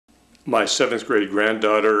My 7th grade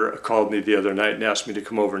granddaughter called me the other night and asked me to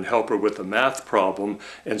come over and help her with a math problem,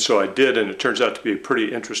 and so I did, and it turns out to be a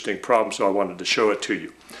pretty interesting problem, so I wanted to show it to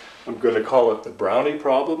you. I'm going to call it the Brownie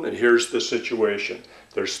problem, and here's the situation.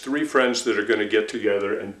 There's 3 friends that are going to get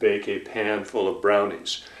together and bake a pan full of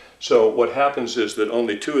brownies. So what happens is that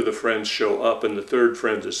only 2 of the friends show up and the 3rd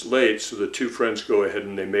friend is late, so the 2 friends go ahead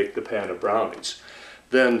and they make the pan of brownies.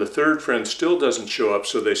 Then the 3rd friend still doesn't show up,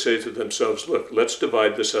 so they say to themselves, look, let's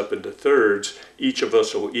divide this up into thirds. Each of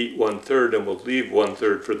us will eat 1/3 and we'll leave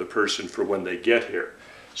 1/3 for the person for when they get here.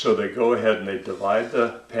 So they go ahead and they divide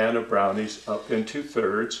the pan of brownies up into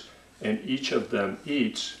thirds, and each of them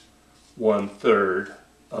eats 1/3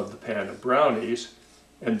 of the pan of brownies,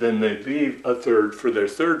 and then they leave 1/3 for their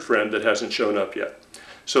 3rd friend that hasn't shown up yet.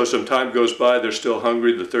 So some time goes by, they're still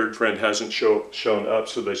hungry, the 3rd friend hasn't shown up,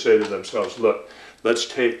 so they say to themselves, look, let's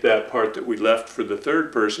take that part that we left for the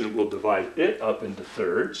 3rd person, we'll divide it up into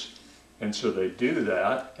thirds. And so they do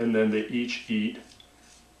that, and then they each eat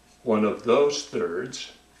one of those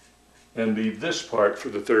thirds and leave this part for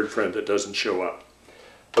the 3rd friend that doesn't show up.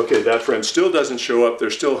 Okay, that friend still doesn't show up,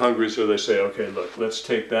 they're still hungry, so they say, okay, look, let's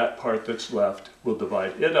take that part that's left, we'll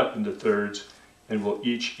divide it up into thirds, and we'll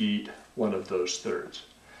each eat one of those thirds.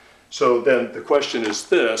 So then the question is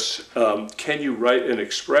this, can you write an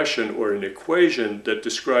expression or an equation that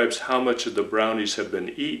describes how much of the brownies have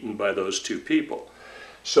been eaten by those 2 people?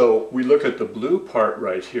 So we look at the blue part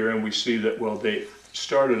right here and we see that, well, they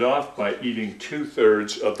started off by eating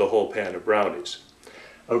 2/3 of the whole pan of brownies.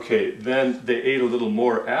 Okay, then they ate a little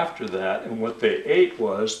more after that, and what they ate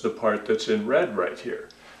was the part that's in red right here.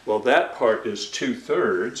 Well, that part is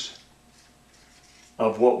 2/3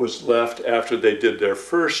 of what was left after they did their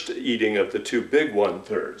first eating of the 2 big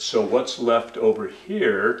 1/3. So what's left over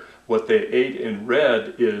here, what they ate in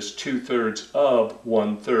red, is 2/3 of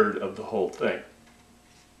 1/3 of the whole thing.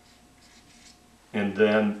 And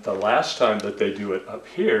then the last time that they do it up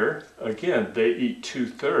here, again, they eat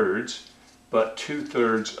 2/3, but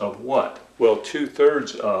 2/3 of what? Well,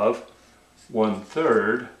 2/3 of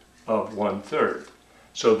 1/3 of 1/3.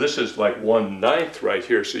 So this is like 1/9 right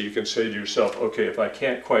here, so you can say to yourself, okay, if I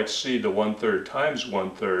can't quite see the 1/3 times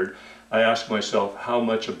 1/3, I ask myself, how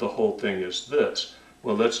much of the whole thing is this?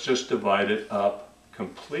 Well, let's just divide it up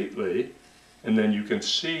completely, and then you can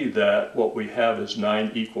see that what we have is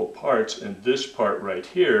 9 equal parts, and this part right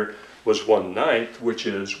here was 1/9, which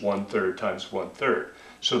is 1/3 times 1/3.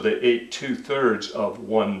 So they ate 2/3 of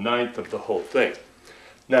 1/9 of the whole thing.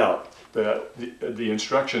 Now, the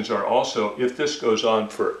instructions are also, if this goes on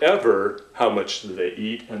forever, how much do they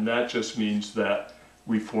eat? And that just means that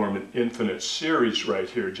we form an infinite series right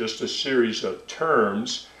here, just a series of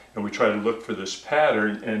terms, and we try to look for this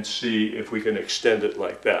pattern and see if we can extend it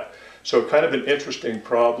like that. So kind of an interesting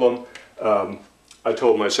problem. I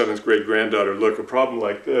told my 7th grade granddaughter, look, a problem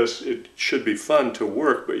like this, it should be fun to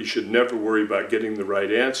work, but you should never worry about getting the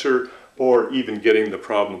right answer or even getting the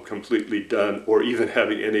problem completely done or even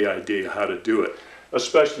having any idea how to do it,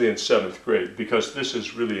 especially in 7th grade, because this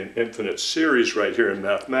is really an infinite series right here in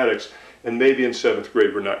mathematics, and maybe in 7th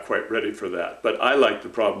grade we're not quite ready for that. But I like the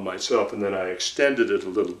problem myself, and then I extended it a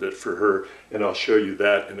little bit for her, and I'll show you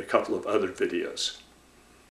that in a couple of other videos.